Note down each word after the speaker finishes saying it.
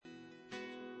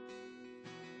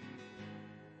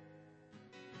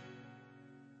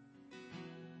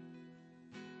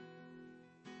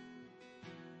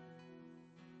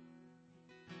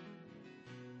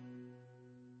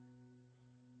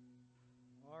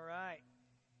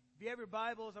have your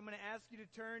Bibles, I'm going to ask you to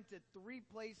turn to three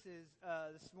places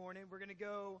this morning. We're going to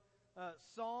go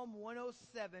Psalm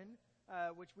 107,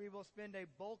 which we will spend a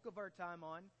bulk of our time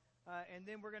on. And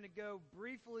then we're going to go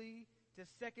briefly to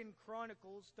 2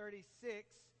 Chronicles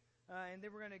 36. And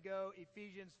then we're going to go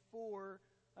Ephesians 4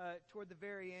 toward the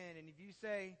very end. And if you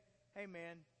say, hey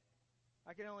man,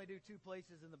 I can only do two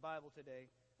places in the Bible today,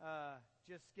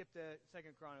 just skip the 2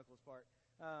 Chronicles part.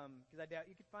 Because I doubt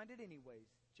you could find it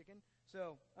anyways, chicken.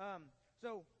 So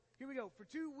here we go. For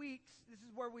 2 weeks, this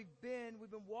is where we've been. We've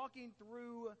been walking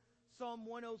through Psalm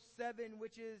 107,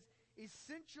 which is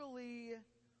essentially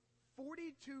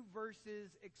 42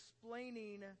 verses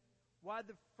explaining why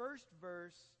the first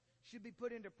verse should be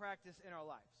put into practice in our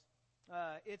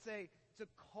lives. It's a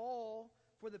call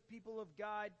for the people of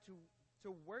God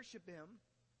to worship Him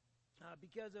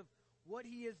because of what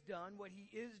He has done, what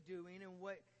He is doing, and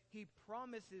what He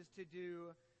promises to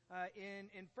do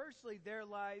in firstly their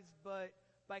lives, but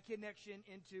by connection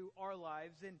into our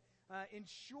lives. And in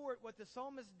short, what the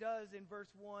psalmist does in verse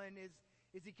 1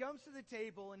 is he comes to the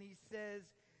table and he says,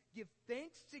 give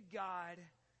thanks to God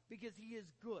because He is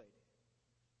good.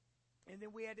 And then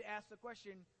we had to ask the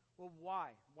question, well, why?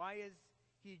 Why is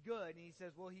He good? And he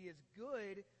says, well, He is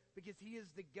good because He is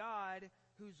the God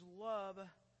whose love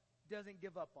doesn't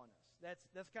give up on us.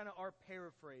 That's kind of our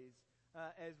paraphrase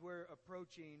as we're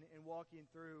approaching and walking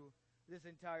through this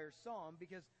entire psalm,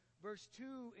 because verse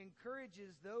 2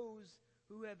 encourages those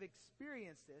who have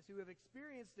experienced this, who have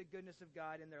experienced the goodness of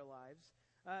God in their lives,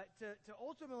 to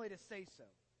ultimately to say so.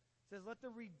 It says, let the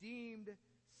redeemed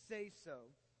say so.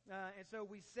 And so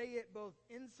we say it both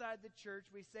inside the church,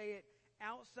 we say it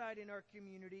outside in our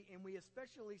community, and we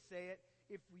especially say it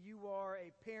if you are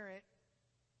a parent.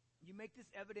 You make this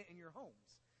evident in your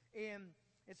homes.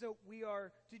 And so we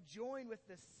are to join with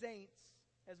the saints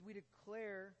as we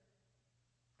declare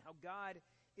how God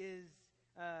is,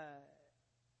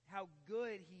 how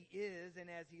good He is, and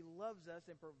as He loves us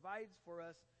and provides for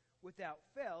us without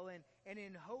fail, and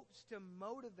in hopes to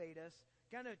motivate us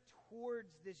kind of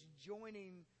towards this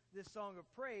joining this song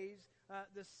of praise.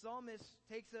 The psalmist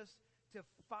takes us to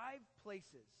 5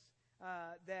 places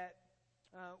that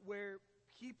where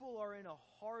people are in a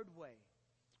hard way,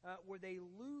 where they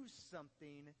lose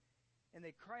something, and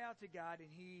they cry out to God, and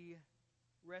He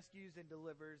rescues and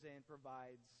delivers and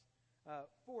provides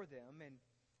for them.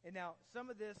 And now, some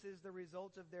of this is the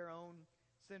result of their own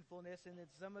sinfulness, and then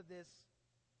some of this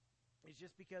is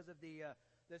just because of the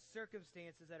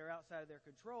circumstances that are outside of their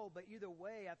control. But either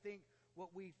way, I think what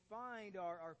we find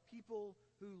are people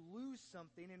who lose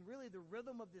something, and really the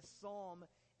rhythm of this psalm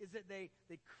is that they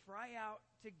cry out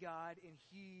to God, and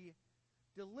He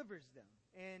delivers them.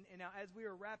 And now, as we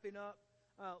were wrapping up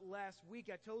last week,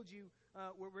 I told you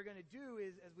what we're going to do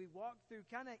is, as we walk through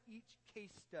kind of each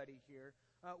case study here,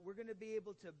 we're going to be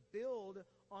able to build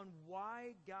on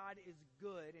why God is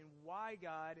good and why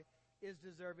God is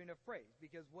deserving of praise.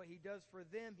 Because what He does for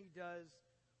them, He does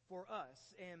for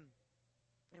us. And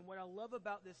what I love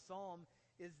about this psalm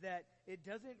is that it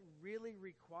doesn't really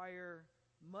require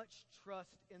much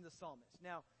trust in the psalmist.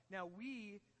 Now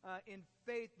we in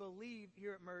faith believe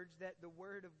here at Merge that the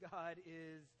Word of God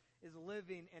is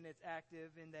living and it's active,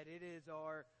 and that it is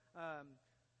our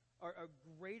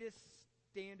greatest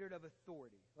standard of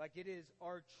authority. Like, it is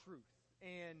our truth.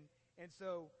 And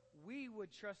so we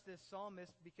would trust this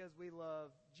psalmist because we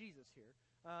love Jesus here,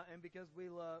 and because we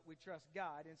trust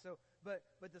God. And so, but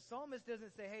the psalmist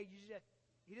doesn't say, hey,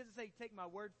 he doesn't say take my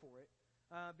word for it,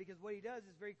 because what he does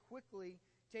is very quickly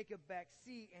take a back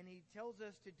seat, and he tells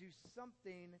us to do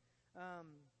something.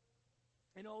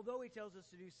 And although he tells us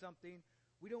to do something,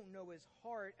 we don't know his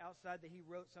heart outside that he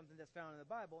wrote something that's found in the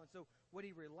Bible. And so what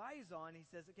he relies on, he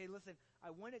says, okay, listen,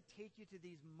 I want to take you to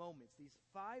these moments, these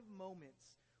 5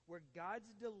 moments where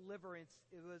God's deliverance,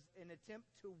 it was an attempt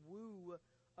to woo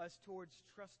us towards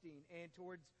trusting and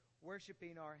towards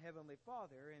worshiping our Heavenly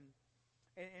Father.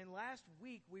 And last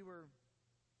week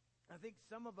I think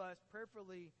some of us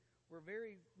prayerfully were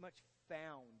very much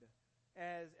found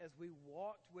as we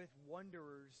walked with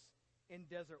wanderers in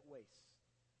desert wastes.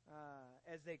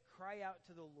 As they cry out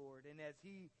to the Lord, and as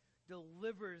He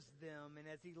delivers them, and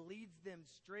as He leads them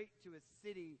straight to a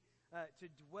city to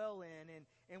dwell in.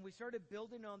 And we started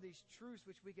building on these truths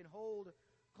which we can hold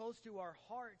close to our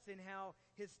hearts, and how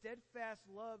His steadfast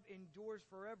love endures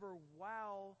forever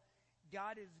while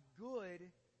God is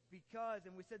good, because,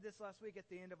 and we said this last week at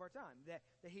the end of our time, that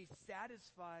He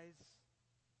satisfies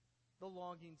the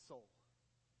longing soul.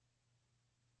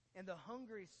 And the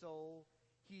hungry soul,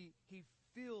 He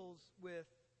fills with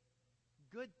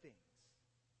good things.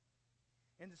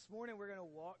 And this morning we're going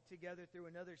to walk together through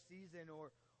another season or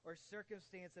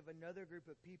circumstance of another group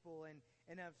of people.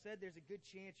 And I've said there's a good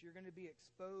chance you're going to be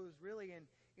exposed really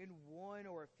in one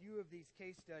or a few of these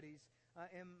case studies.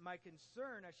 And my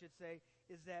concern, I should say,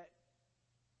 is that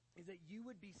you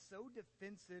would be so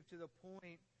defensive to the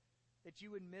point that you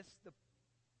would miss the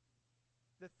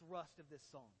thrust of this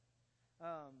song.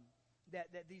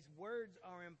 That these words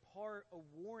are in part a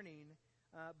warning,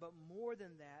 but more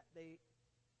than that, they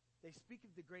speak of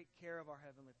the great care of our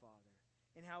Heavenly Father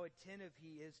and how attentive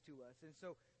He is to us. And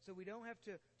so we don't have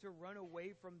to run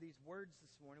away from these words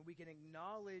this morning. We can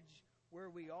acknowledge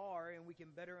where we are, and we can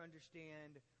better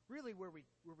understand really where we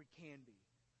can be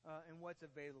and what's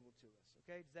available to us.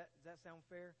 Okay, does that sound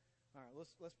fair? All right,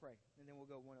 let's pray, and then we'll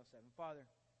go 107. Father,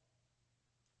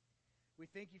 we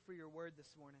thank you for your word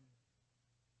this morning,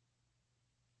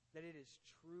 that it is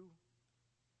true,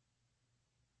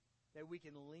 that we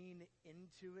can lean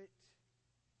into it,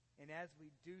 and as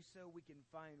we do so, we can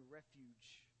find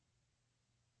refuge.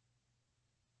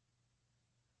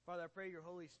 Father, I pray your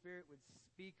Holy Spirit would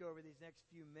speak over these next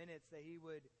few minutes, that He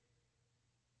would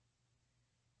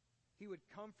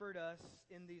comfort us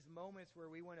in these moments where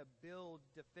we want to build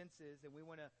defenses and we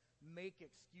want to make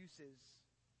excuses.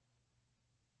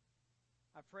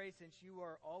 I pray, since you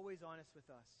are always honest with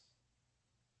us,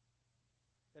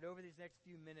 that over these next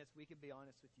few minutes we can be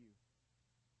honest with you.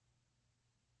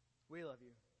 We love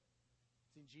you.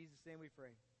 It's in Jesus' name we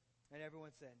pray. And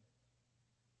everyone said,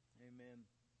 amen.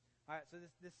 All right, so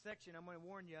this section, I'm going to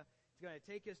warn you, it's going to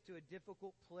take us to a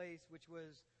difficult place, which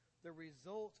was the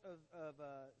result of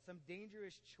some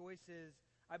dangerous choices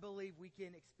I believe we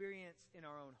can experience in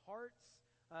our own hearts.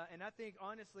 And I think,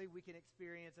 honestly, we can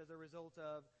experience as a result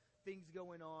of things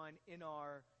going on in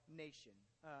our nation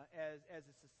as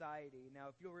a society. Now,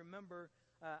 if you'll remember,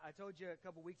 I told you a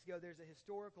couple weeks ago there's a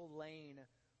historical lane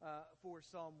for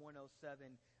Psalm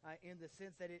 107 in the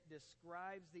sense that it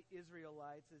describes the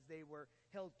Israelites as they were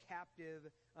held captive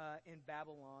in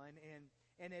Babylon.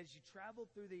 And as you travel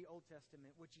through the Old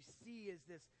Testament, what you see is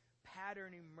this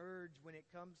pattern emerge when it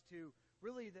comes to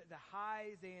really the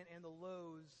highs and the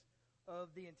lows of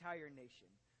the entire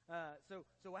nation. So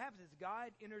what happens is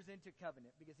God enters into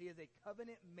covenant because He is a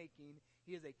covenant-making,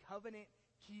 He is a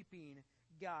covenant-keeping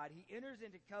God. He enters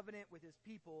into covenant with His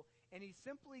people, and He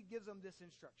simply gives them this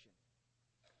instruction.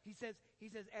 He says,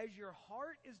 as your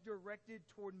heart is directed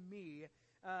toward me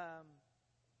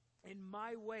in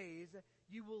my ways,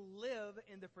 you will live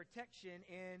in the protection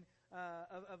and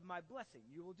of my blessing.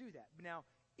 You will do that. Now,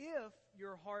 if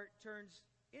your heart turns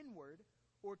inward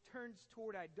or turns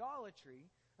toward idolatry,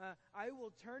 I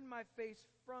will turn my face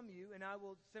from you, and I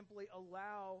will simply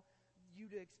allow you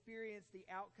to experience the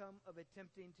outcome of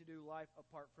attempting to do life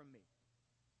apart from me.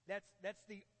 That's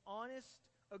the honest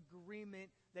agreement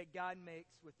that God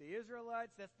makes with the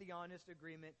Israelites. That's the honest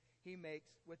agreement He makes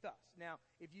with us. Now,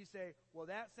 if you say, well,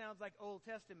 that sounds like Old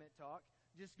Testament talk,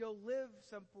 just go live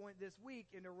some point this week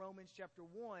into Romans chapter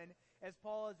 1 as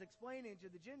Paul is explaining to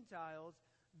the Gentiles,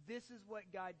 this is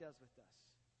what God does with us.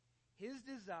 His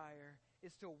desire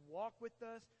is to walk with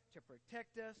us, to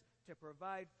protect us, to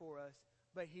provide for us.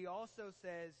 But He also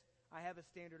says, I have a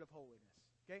standard of holiness.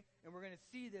 Okay? And we're going to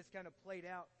see this kind of played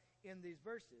out in these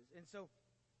verses. And so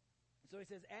He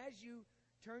says, as you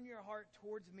turn your heart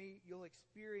towards me, you'll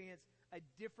experience a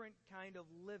different kind of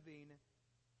living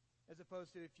as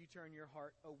opposed to if you turn your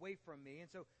heart away from me. And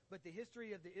so, but the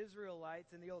history of the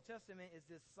Israelites in the Old Testament is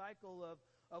this cycle of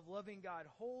loving God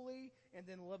wholly, and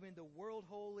then loving the world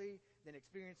wholly, then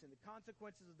experiencing the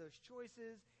consequences of those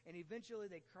choices, and eventually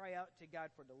they cry out to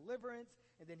God for deliverance,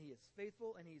 and then He is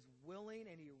faithful, and He's willing,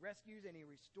 and He rescues, and He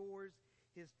restores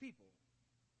His people.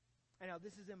 And now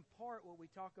this is in part what we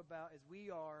talk about as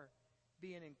we are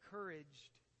being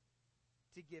encouraged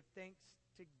to give thanks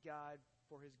to God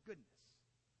for His goodness.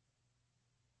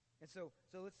 And so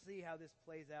let's see how this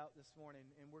plays out this morning,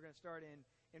 and we're going to start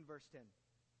in verse 10.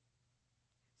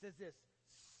 It says this,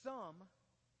 some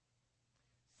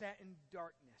sat in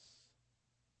darkness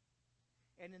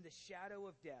and in the shadow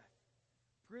of death,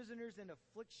 prisoners in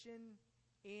affliction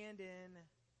and in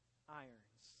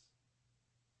irons.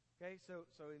 Okay, so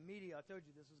immediately I told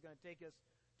you this was going to take us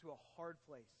to a hard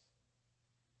place,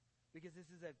 because this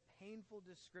is a painful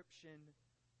description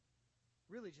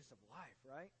really just of life,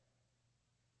 right?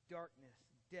 Darkness,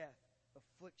 death,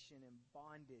 affliction, and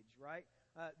bondage, right?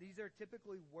 These are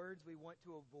typically words we want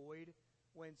to avoid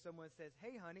when someone says,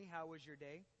 hey, honey, how was your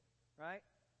day? Right?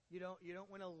 You don't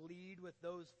want to lead with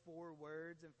those 4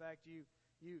 words. In fact,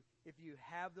 if you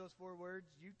have those 4 words,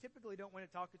 you typically don't want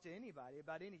to talk to anybody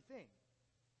about anything.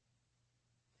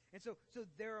 And so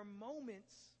there are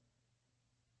moments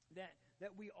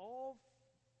that we all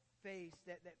face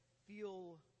that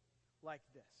feel like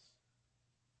this,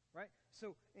 right?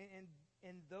 So,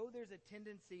 and though there's a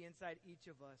tendency inside each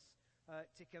of us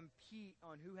to compete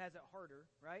on who has it harder,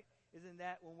 right? Isn't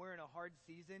that when we're in a hard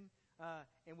season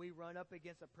and we run up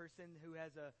against a person who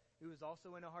is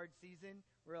also in a hard season,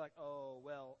 we're like, oh,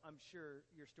 well, I'm sure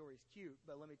your story's cute,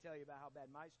 but let me tell you about how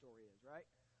bad my story is, right?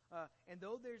 And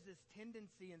though there's this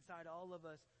tendency inside all of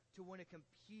us to want to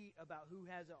compete about who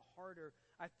has it harder,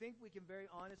 I think we can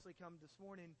very honestly come this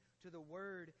morning to the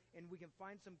Word and we can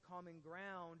find some common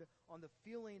ground on the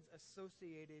feelings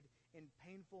associated in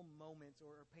painful moments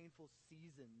or painful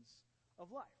seasons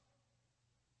of life.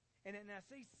 And I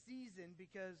say season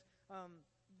because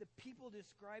the people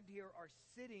described here are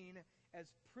sitting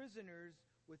as prisoners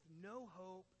with no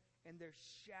hope, and they're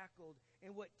shackled.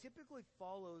 And what typically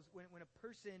follows when a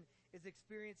person is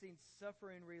experiencing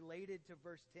suffering related to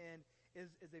verse 10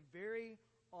 is a very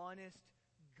honest,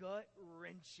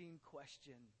 gut-wrenching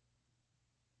question.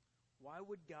 Why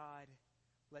would God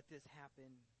let this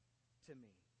happen to me?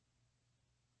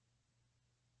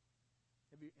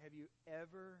 Have you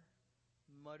ever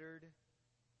muttered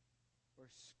or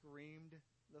screamed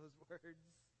those words?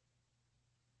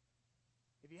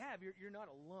 If you have, you're not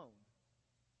alone.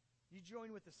 You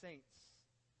join with the saints,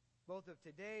 both of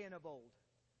today and of old,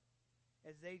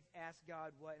 as they ask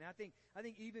God what. And I think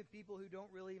even people who don't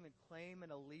really even claim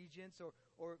an allegiance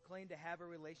or claim to have a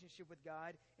relationship with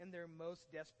God in their most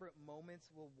desperate moments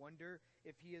will wonder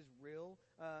if He is real,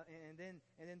 and then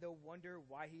they'll wonder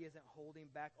why He isn't holding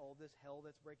back all this hell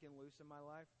that's breaking loose in my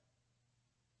life.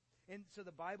 And so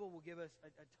the Bible will give us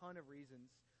a ton of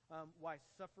reasons why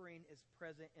suffering is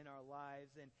present in our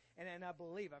lives. And I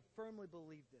firmly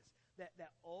believe this,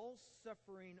 that all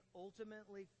suffering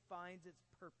ultimately finds its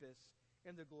purpose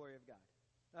in the glory of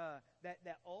God.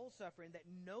 That all suffering, that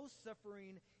no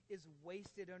suffering is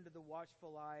wasted under the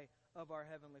watchful eye of our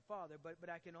Heavenly Father. But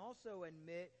I can also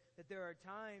admit that there are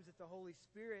times that the Holy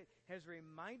Spirit has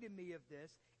reminded me of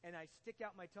this, and I stick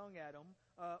out my tongue at them,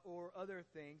 or other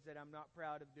things that I'm not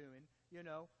proud of doing,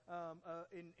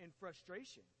 in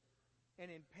frustration and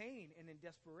in pain and in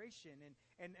desperation.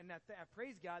 And I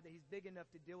praise God that He's big enough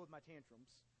to deal with my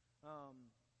tantrums,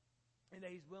 and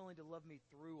that He's willing to love me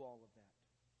through all of that.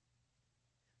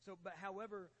 So, but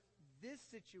however, this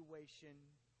situation,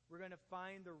 we're going to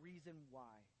find the reason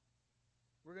why.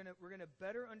 We're going to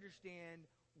better understand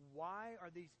why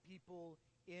are these people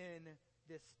in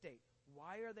this state.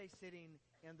 Why are they sitting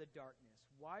in the darkness?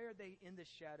 Why are they in the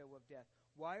shadow of death?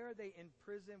 Why are they in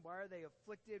prison? Why are they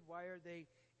afflicted? Why are they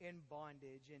in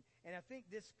bondage? And I think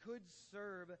this could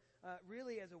serve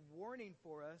really as a warning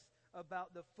for us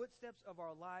about the footsteps of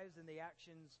our lives and the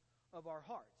actions of our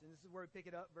hearts. And this is where we pick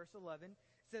it up, verse 11.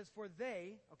 It says, for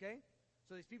they, okay,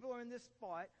 so these people are in this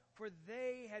spot, for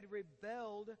they had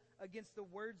rebelled against the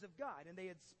words of God, and they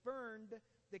had spurned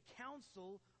the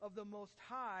counsel of the Most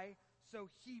High, so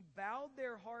He bowed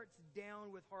their hearts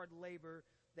down with hard labor.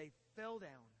 They fell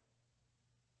down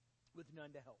with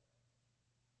none to help.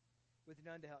 With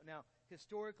none to help. Now,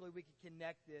 historically, we could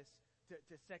connect this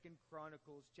to 2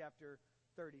 Chronicles chapter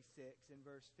 36 and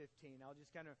verse 15. I'll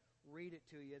just kind of read it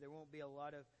to you. There won't be a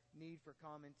lot of need for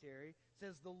commentary. It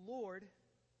says, the Lord,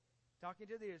 talking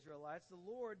to the Israelites,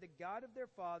 the Lord, the God of their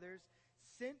fathers,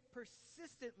 sent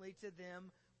persistently to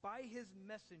them by His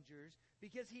messengers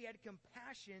because He had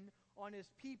compassion on His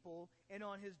people and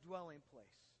on His dwelling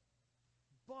place.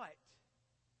 But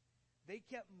they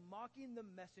kept mocking the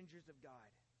messengers of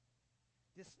God,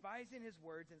 despising His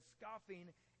words and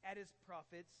scoffing at His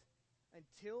prophets,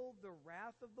 until the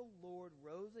wrath of the Lord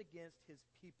rose against His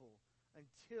people,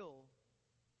 until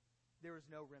there was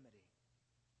no remedy.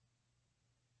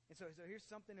 And so here's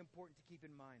something important to keep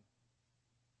in mind.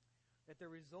 That the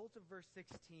result of verse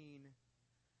 16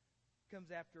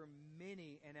 comes after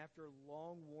many and after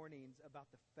long warnings about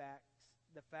the fact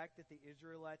that the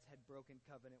Israelites had broken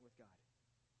covenant with God.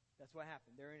 That's what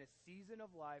happened. They're in a season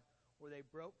of life where they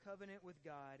broke covenant with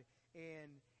God,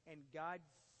 and God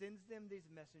sends them these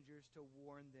messengers to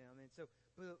warn them. And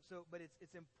but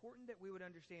it's important that we would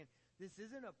understand this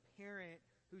isn't a parent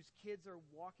whose kids are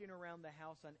walking around the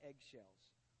house on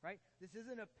eggshells, right? This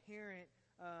isn't a parent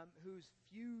whose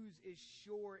fuse is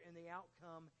short and the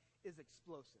outcome is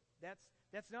explosive.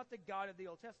 That's not the God of the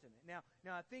Old Testament. Now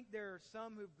I think there are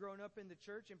some who've grown up in the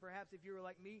church, and perhaps if you were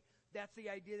like me, that's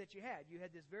the idea that you had. You had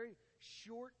this very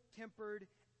short-tempered,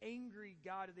 angry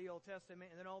God of the Old Testament,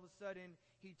 and then all of a sudden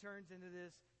He turns into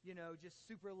this, just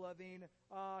super loving,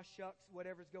 shucks,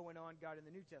 whatever's going on God in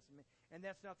the New Testament. And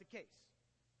that's not the case.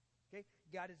 Okay?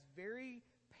 God is very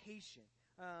patient.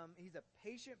 He's a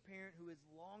patient parent who is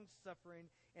long-suffering,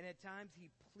 and at times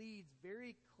he pleads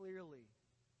very clearly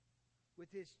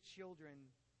with his children,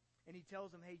 and he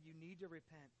tells them, hey, you need to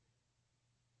repent.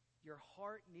 Your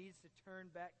heart needs to turn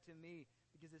back to me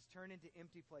because it's turned into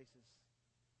empty places.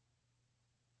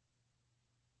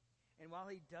 And while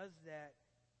he does that,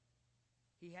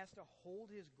 he has to hold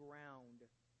his ground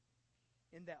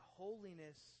in that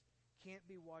holiness can't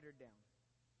be watered down.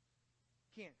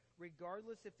 Can't,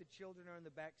 regardless if the children are in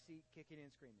the back seat kicking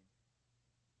and screaming.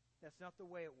 That's not the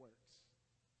way it works.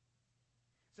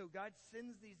 So God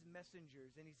sends these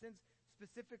messengers, and he sends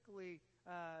specifically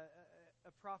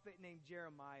a prophet named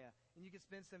Jeremiah. And you can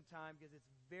spend some time because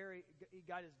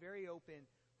God is very open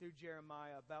through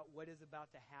Jeremiah about what is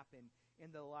about to happen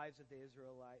in the lives of the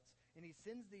Israelites. And he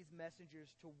sends these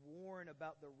messengers to warn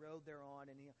about the road they're on,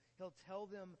 and he'll tell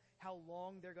them how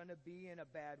long they're going to be in a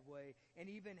bad way, and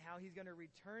even how he's going to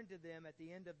return to them at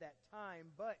the end of that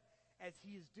time. But as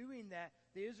he is doing that,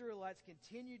 the Israelites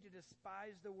continue to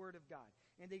despise the word of God,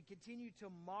 and they continue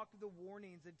to mock the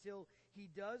warnings until he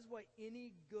does what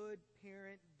any good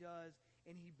parent does,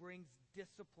 and he brings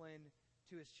discipline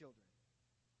to his children.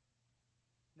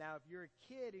 Now, if you're a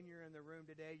kid and you're in the room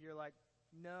today, you're like,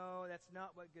 no, that's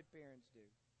not what good parents do.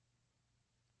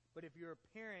 But if you're a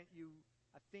parent, you,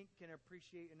 I think, can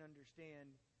appreciate and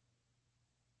understand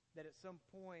that at some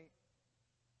point,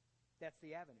 that's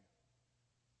the avenue.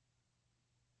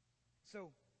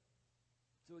 So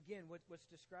again, what's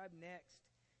described next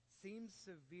seems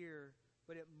severe,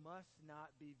 but it must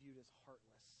not be viewed as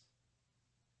heartless.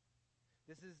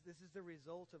 This is the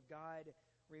result of God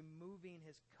removing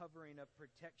his covering of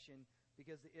protection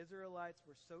because the Israelites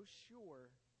were so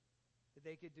sure that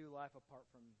they could do life apart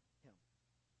from him.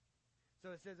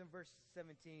 So it says in verse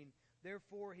 17,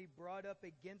 therefore he brought up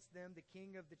against them the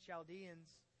king of the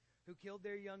Chaldeans, who killed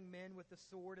their young men with the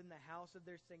sword in the house of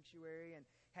their sanctuary, and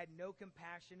had no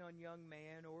compassion on young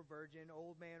man or virgin,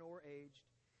 old man or aged.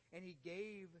 And he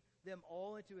gave them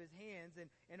all into his hands,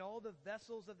 and all the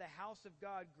vessels of the house of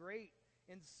God, great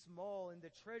and small, and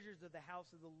the treasures of the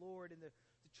house of the Lord, and the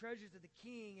treasures of the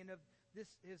king, and of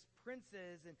his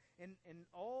princes, and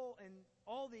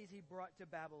all these he brought to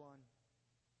Babylon.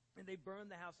 And they burned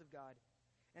the house of God,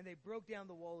 and they broke down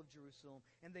the wall of Jerusalem,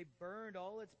 and they burned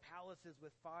all its palaces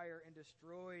with fire, and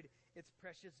destroyed its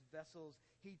precious vessels.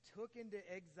 He took into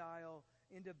exile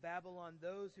into Babylon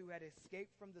those who had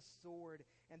escaped from the sword,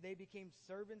 and they became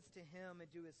servants to him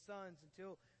and to his sons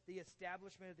until the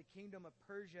establishment of the kingdom of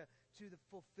Persia, to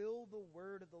fulfill the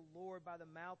word of the Lord by the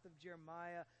mouth of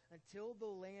Jeremiah, until the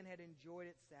land had enjoyed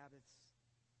its Sabbaths.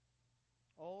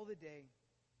 All the day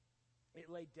it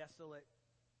lay desolate.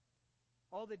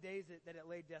 All the days that it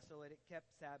lay desolate, it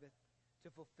kept Sabbath to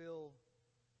fulfill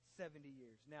 70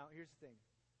 years. Now, here's the thing.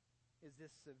 Is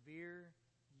this severe?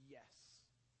 Yes.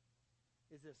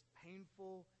 Is this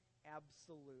painful?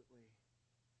 Absolutely.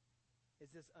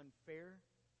 Is this unfair?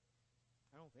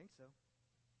 I don't think so.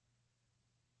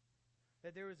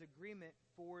 That there was agreement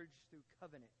forged through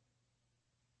covenant.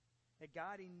 That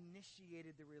God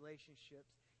initiated the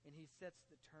relationships, and he sets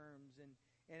the terms. And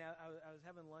I was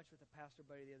having lunch with a pastor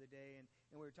buddy the other day, and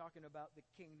we were talking about the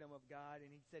kingdom of God,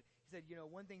 and he said,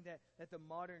 one thing that the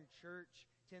modern church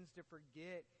tends to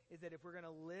forget is that if we're going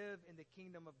to live in the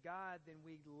kingdom of God, then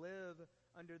we live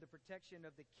under the protection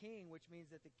of the king, which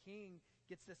means that the king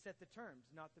gets to set the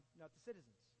terms, not the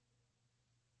citizens.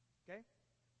 Okay?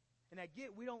 And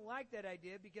we don't like that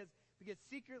idea because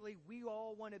secretly we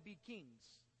all want to be kings.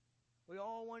 We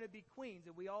all want to be queens,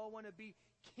 and we all want to be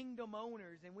kingdom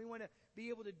owners, and we want to be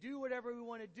able to do whatever we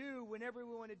want to do whenever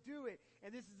we want to do it.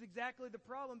 And this is exactly the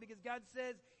problem, because God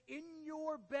says, in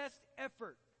your best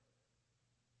effort,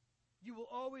 you will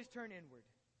always turn inward.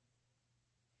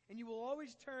 And you will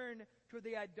always turn toward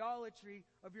the idolatry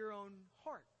of your own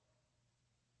heart.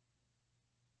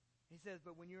 He says,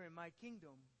 but when you're in my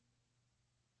kingdom,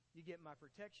 you get my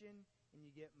protection, and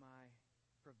you get my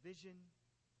provision,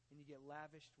 and you get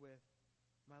lavished with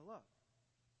my love.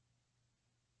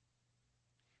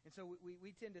 And so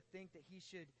we tend to think that he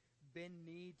should bend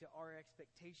knee to our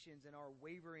expectations and our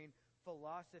wavering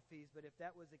philosophies. But if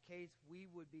that was the case, we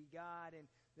would be God, and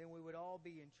then we would all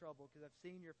be in trouble, because I've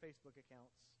seen your Facebook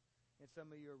accounts, and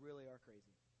some of you really are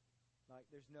crazy. Like,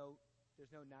 there's no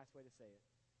nice way to say it.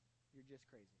 You're just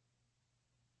crazy.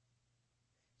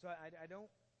 So I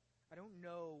don't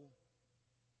know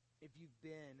if you've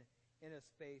been in a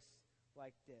space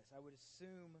like this. I would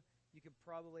assume you could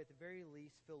probably, at the very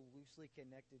least, feel loosely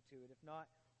connected to it, if not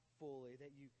fully,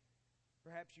 that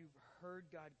perhaps you've heard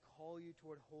God call you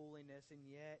toward holiness, and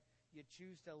yet you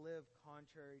choose to live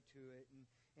contrary to it.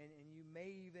 and you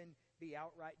may even be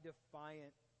outright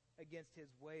defiant against his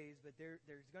ways, but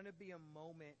there's going to be a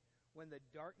moment when the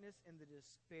darkness and the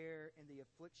despair and the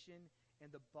affliction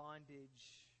and the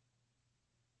bondage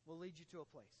will lead you to a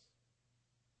place.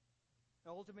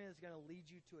 And ultimately, it's going to lead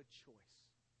you to a choice.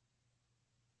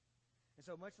 And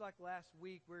so much like last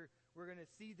week, we're going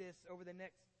to see this over the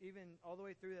next, even all the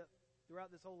way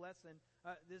throughout this whole lesson,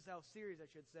 this whole series, I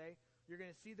should say. You're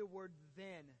going to see the word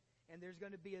then, and there's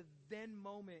going to be a then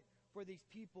moment for these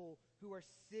people who are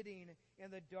sitting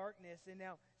in the darkness. And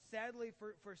now, sadly,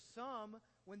 for some,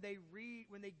 when they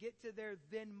get to their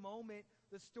then moment,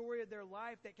 the story of their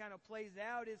life that kind of plays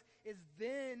out is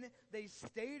then they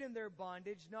stayed in their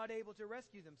bondage, not able to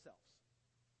rescue themselves.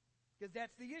 Because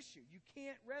that's the issue. You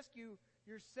can't rescue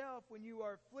yourself when you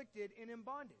are afflicted and in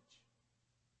bondage.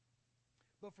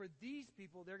 But for these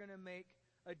people, they're going to make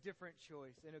a different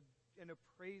choice and a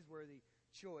praiseworthy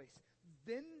choice.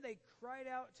 Then they cried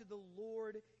out to the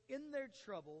Lord in their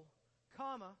trouble,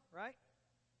 comma, right?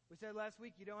 We said last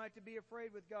week, you don't have to be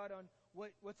afraid with God on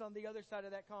what's on the other side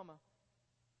of that comma.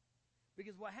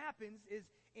 Because what happens is,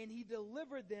 and he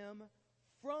delivered them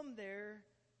from their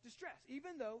distress.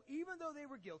 Even though they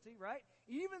were guilty, right?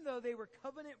 Even though they were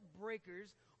covenant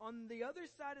breakers, on the other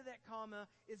side of that comma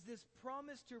is this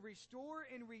promise to restore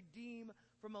and redeem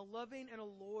from a loving and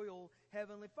a loyal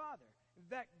Heavenly Father. In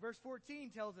fact, verse 14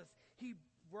 tells us, he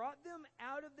brought them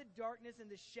out of the darkness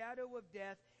and the shadow of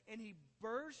death, and he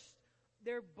burst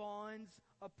their bonds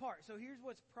apart. So here's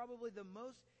what's probably the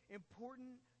most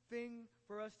important thing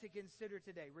for us to consider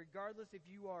today, regardless if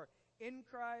you are in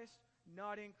Christ,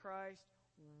 not in Christ,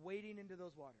 wading into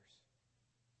those waters.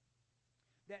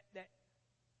 That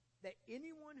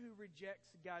anyone who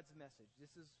rejects God's message,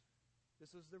 this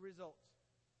was the result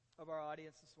of our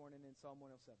audience this morning in Psalm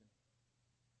 107.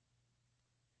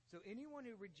 So anyone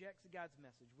who rejects God's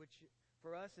message, which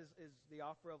for us is the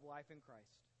offer of life in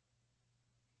Christ,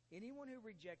 anyone who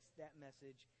rejects that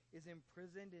message is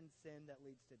imprisoned in sin that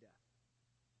leads to death.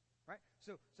 Right?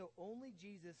 So only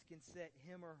Jesus can set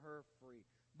him or her free.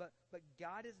 But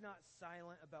God is not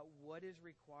silent about what is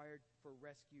required for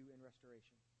rescue and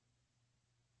restoration.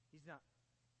 He's not.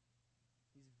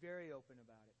 He's very open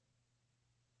about it.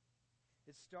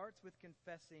 It starts with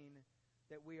confessing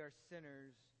that we are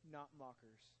sinners, not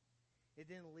mockers. It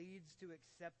then leads to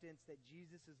acceptance that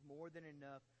Jesus is more than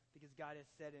enough because God has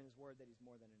said in his word that he's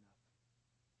more than enough.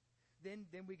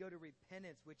 Then we go to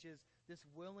repentance, which is this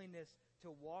willingness to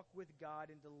walk with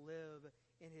God and to live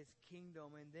in his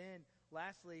kingdom. And then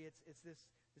lastly, it's this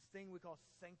thing we call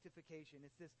sanctification.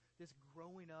 It's this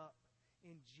growing up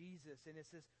in Jesus, and it's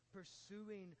this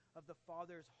pursuing of the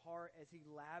Father's heart as he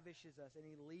lavishes us and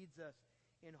he leads us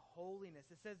in holiness.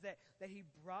 It says that he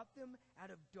brought them out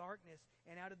of darkness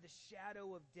and out of the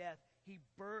shadow of death. He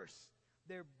burst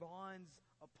their bonds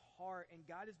apart. And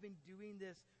God has been doing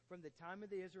this from the time of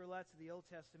the Israelites of the Old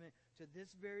Testament to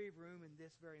this very room and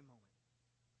this very moment.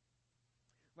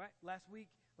 Right? Last week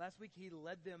he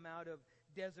led them out of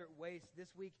desert waste.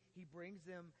 This week he brings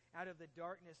them out of the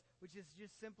darkness, which is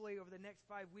just simply over the next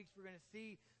 5 weeks we're going to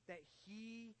see that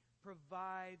he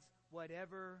provides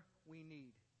whatever we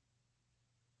need.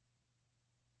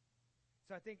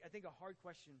 So I think a hard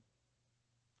question,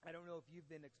 I don't know if you've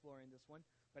been exploring this one,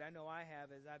 but I know I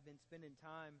have as I've been spending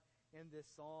time in this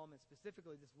psalm, and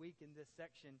specifically this week in this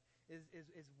section,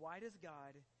 is why does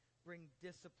God bring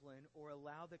discipline or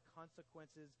allow the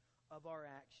consequences of our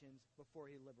actions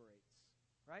before he liberates,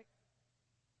 right?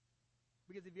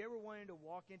 Because if you ever wanted to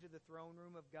walk into the throne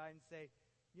room of God and say,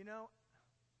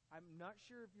 I'm not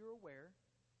sure if you're aware,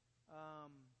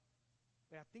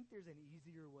 but I think there's an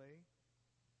easier way.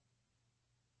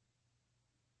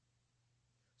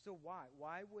 So why?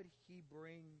 Why would he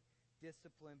bring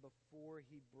discipline before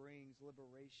he brings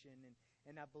liberation?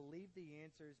 And I believe the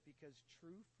answer is because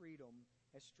true freedom,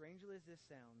 as strangely as this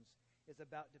sounds, is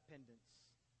about dependence.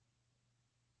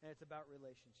 And it's about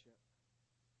relationship.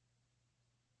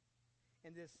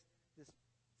 And it's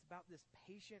about this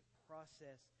patient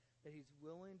process that he's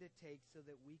willing to take so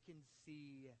that we can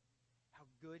see how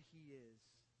good he is.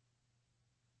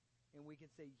 And we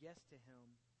can say yes to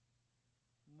him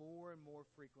more and more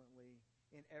frequently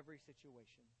in every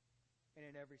situation and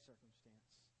in every circumstance.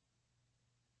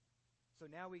 So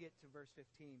now we get to verse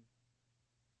 15.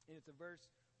 And it's a verse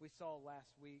we saw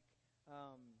last week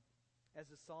as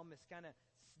the psalmist kind of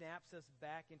snaps us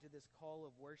back into this call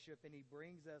of worship, and he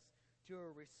brings us to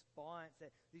a response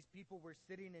that these people were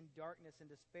sitting in darkness and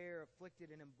despair,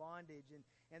 afflicted and in bondage,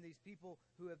 and these people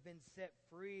who have been set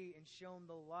free and shown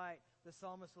the light. The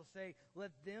psalmist will say,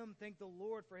 let them thank the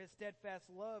Lord for his steadfast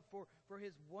love, for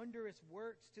his wondrous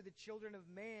works to the children of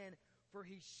man, For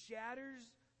he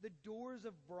shatters the doors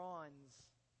of bronze,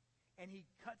 and he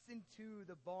cuts into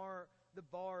the bars of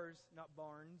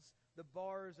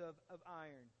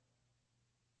iron.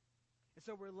 And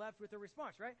so we're left with a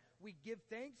response, right? We give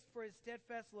thanks for his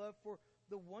steadfast love, for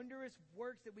the wondrous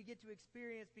works that we get to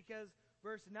experience, because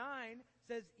verse 9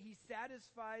 says he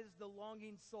satisfies the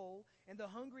longing soul, and the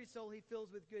hungry soul he fills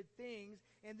with good things.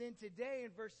 And then today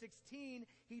in verse 16,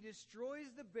 he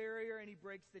destroys the barrier and he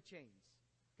breaks the chains.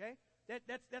 Okay?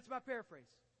 That's my paraphrase.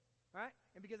 All right?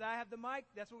 And because I have the mic,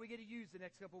 that's what we get to use the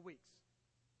next couple of weeks.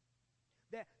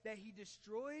 That he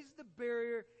destroys the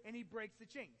barrier and he breaks the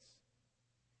chains.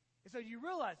 And so you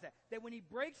realize that when he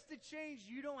breaks the chains,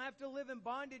 you don't have to live in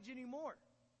bondage anymore.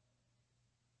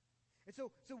 And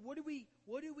so what do we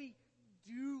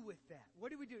do with that?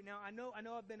 What do we do? Now, I know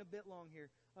I've been a bit long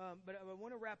here, but I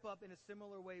want to wrap up in a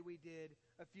similar way we did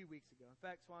a few weeks ago. In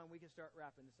fact, Swan, we can start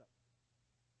wrapping this up.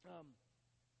 A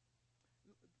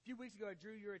few weeks ago, I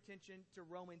drew your attention to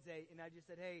Romans 8, and I just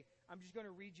said, hey, I'm just going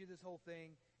to read you this whole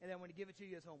thing, and then I'm going to give it to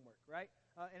you as homework, right?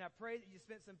 And I pray that you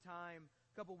spent some time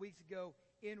a couple weeks ago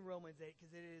in Romans 8,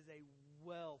 because it is a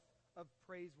wealth of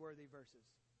praiseworthy verses.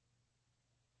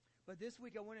 But this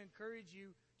week, I want to encourage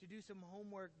you to do some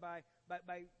homework by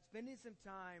spending some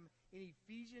time in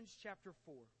Ephesians chapter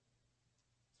 4,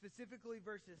 specifically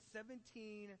verses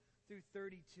 17 through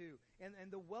 32.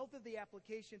 And the wealth of the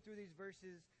application through these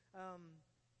verses, I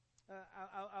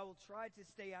will try to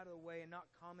stay out of the way and not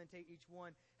commentate each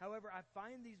one. However, I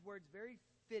find these words very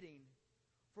fitting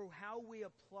for how we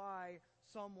apply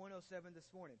Psalm 107 this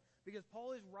morning. Because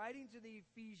Paul is writing to the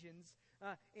Ephesians,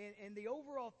 and the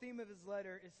overall theme of his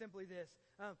letter is simply this,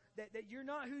 that you're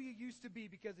not who you used to be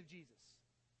because of Jesus.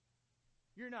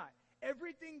 You're not.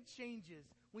 Everything changes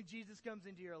when Jesus comes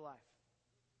into your life.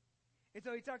 And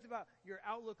so he talks about your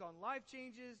outlook on life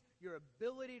changes, your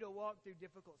ability to walk through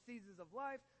difficult seasons of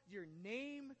life, your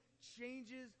name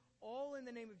changes, all in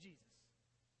the name of Jesus.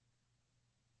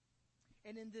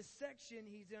 And in this section,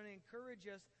 he's going to encourage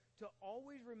us to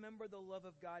always remember the love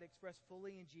of God expressed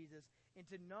fully in Jesus and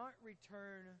to not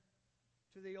return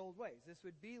to the old ways. This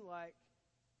would be like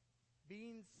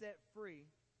being set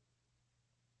free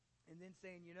and then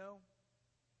saying,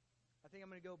 I think I'm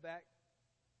going to go back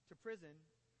to prison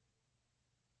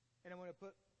and I'm going to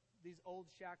put these old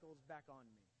shackles back on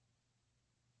me.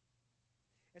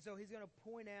 And so he's going to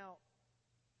point out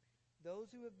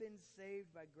those who have been saved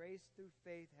by grace through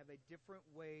faith have a different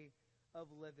way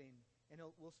of living. And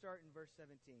we'll start in verse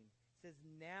 17. It says,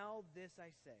 now this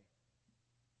I say,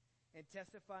 and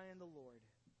testify in the Lord,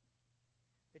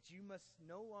 that you must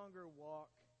no longer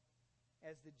walk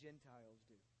as the Gentiles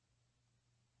do,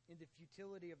 in the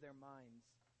futility of their minds.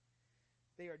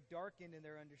 They are darkened in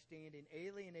their understanding,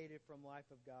 alienated from life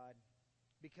of God,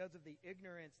 because of the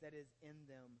ignorance that is in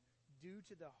them, due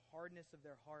to the hardness of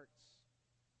their hearts.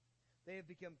 They have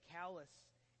become callous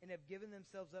and have given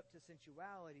themselves up to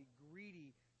sensuality,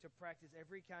 greedy to practice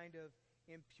every kind of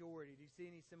impurity. Do you see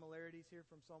any similarities here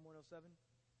from Psalm 107?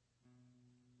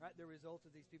 Right, the result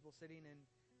of these people sitting in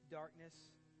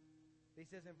darkness. He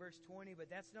says in verse 20, but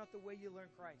that's not the way you learn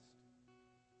Christ.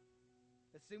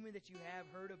 Assuming that you have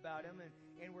heard about him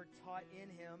and were taught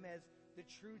in him as the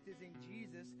truth is in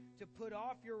Jesus, to put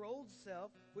off your old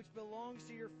self, which belongs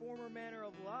to your former manner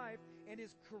of life and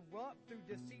is corrupt through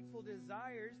deceitful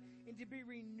desires, and to be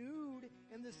renewed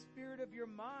in the spirit of your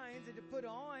minds, and to put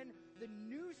on the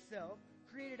new self,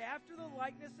 created after the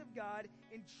likeness of God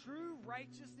in true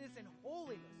righteousness and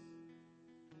holiness.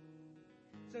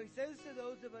 So he says to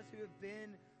those of us who have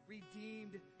been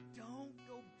redeemed, don't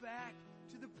go back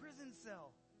to the prison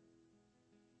cell.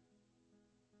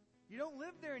 You don't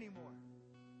live there anymore.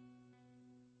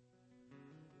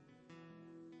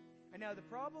 And now the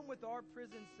problem with our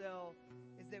prison cell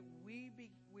is that we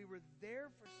were there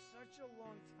for such a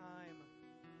long time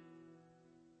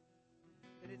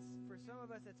that it's, for some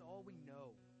of us, that's all we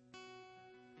know.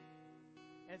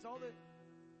 And it's all that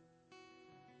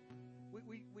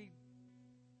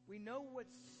we know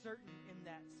what's certain in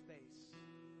that space.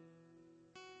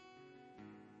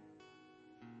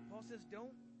 Paul says,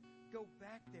 don't go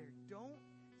back there. Don't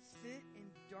sit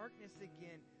in darkness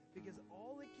again, because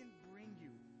all it can bring you,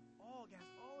 all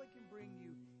it can bring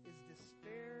you is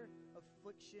despair,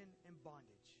 affliction, and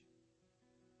bondage.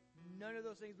 None of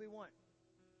those things we want.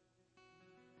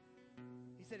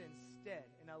 He said instead,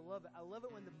 and I love it. I love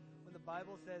it when the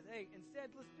Bible says, hey,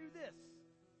 instead, let's do this.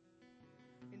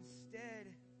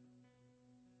 Instead,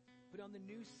 put on the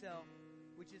new self,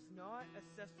 which is not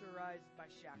accessorized by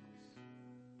shackles.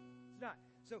 It's not.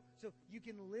 So you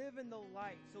can live in the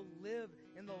light. So live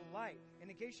in the light. And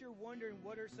in case you're wondering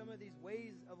what are some of these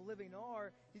ways of living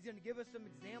are, he's going to give us some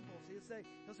examples.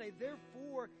 He'll say,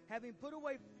 therefore, having put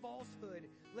away falsehood,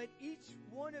 let each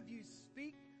one of you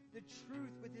speak the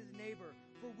truth with his neighbor,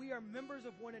 for we are members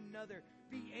of one another.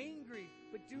 Be angry,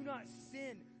 but do not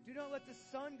sin. Do not let the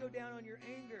sun go down on your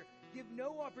anger. Give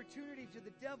no opportunity to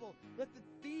the devil. Let the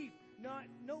thief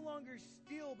no longer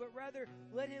steal, but rather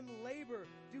let him labor,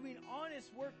 doing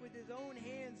honest work with his own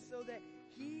hands, so that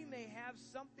he may have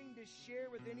something to share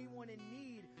with anyone in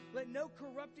need. Let no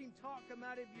corrupting talk come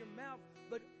out of your mouth,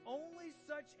 but only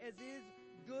such as is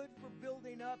good for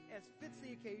building up, as fits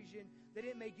the occasion, that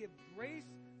it may give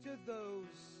grace to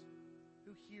those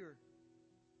who hear.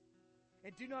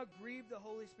 And do not grieve the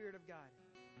Holy Spirit of God,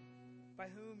 by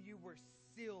whom you were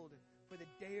sealed for the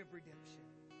day of redemption.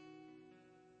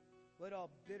 Let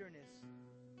all bitterness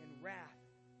and wrath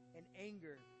and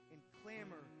anger and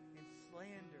clamor and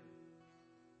slander,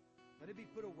 let it be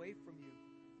put away from you,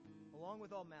 along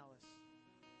with all malice.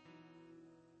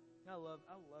 I love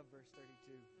verse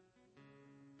 32.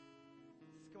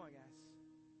 Come on, guys.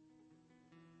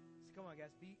 Come on,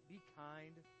 guys. Be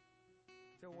kind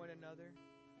to one another.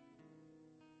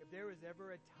 If there was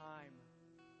ever a time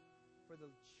for the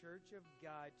church of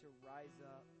God to rise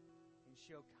up and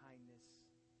show kindness,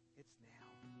 it's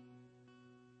now.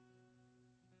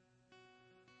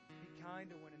 Be kind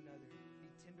to one another. Be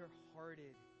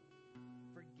tender-hearted,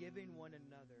 forgiving one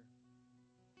another.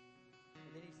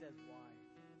 And then he says, why?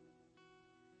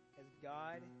 As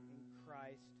God in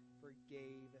Christ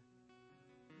forgave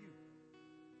you.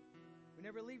 We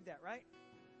never leave that, right?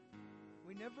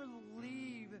 We never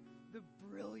leave the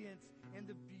brilliance and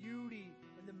the beauty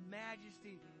and the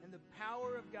majesty and the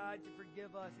power of God to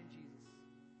forgive us in Jesus.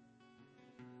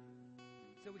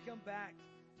 So we come back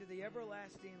to the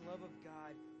everlasting love of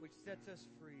God, which sets us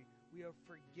free. We are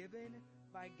forgiven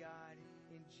by God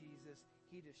in Jesus.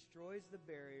 He destroys the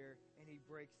barrier and he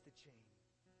breaks the chain.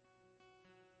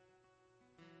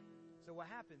 So what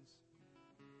happens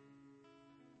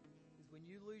is when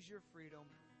you lose your freedom,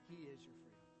 he is your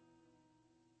freedom.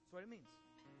 That's what it means.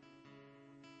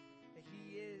 That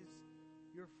he is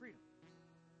your freedom.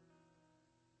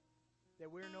 That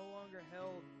we're no longer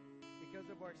held because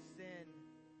of our sin.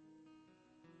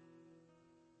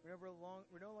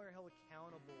 We're no longer held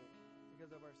accountable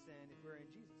because of our sin if we're in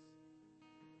Jesus.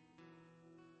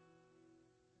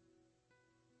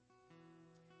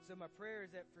 So my prayer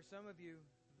is that for some of you,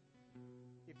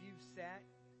 if you've sat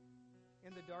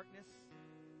in the darkness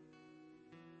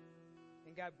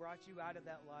and God brought you out of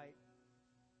that light,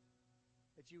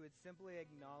 that you would simply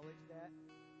acknowledge that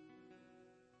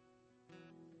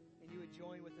and you would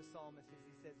join with the psalmist as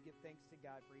he says, give thanks to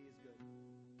God for he is good.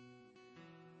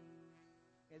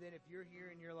 And then if you're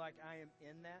here and you're like, I am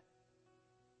in that,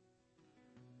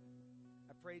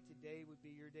 I pray today would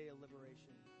be your day of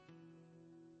liberation.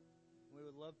 We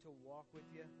would love to walk with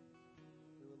you.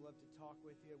 We would love to talk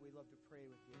with you. We'd love to pray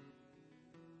with you.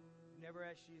 If you've never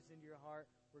asked Jesus into your heart,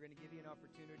 we're going to give you an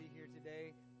opportunity here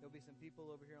today. There'll be some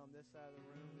people over here on this side of the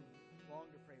room who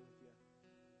long to pray with you.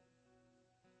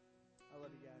 I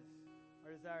love you guys.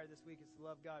 Our desire this week is to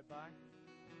love God by.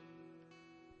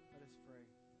 Let us pray.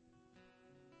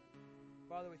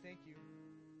 Father, we thank you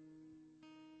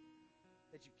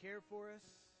that you care for us,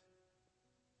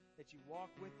 that you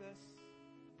walk with us.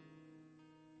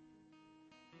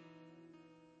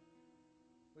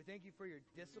 We thank you for your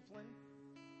discipline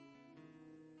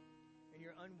and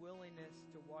your unwillingness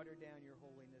to water down your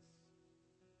holiness.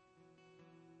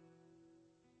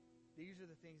 These are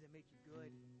the things that make you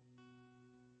good.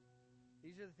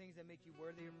 These are the things that make you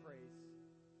worthy of praise.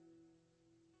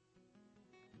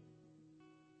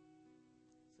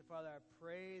 So, Father, I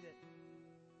pray that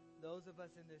those of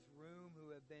us in this room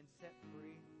who have been set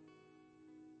free,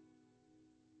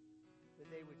 that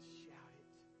they would shout it.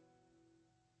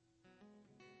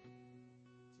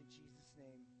 It's in Jesus'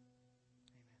 name.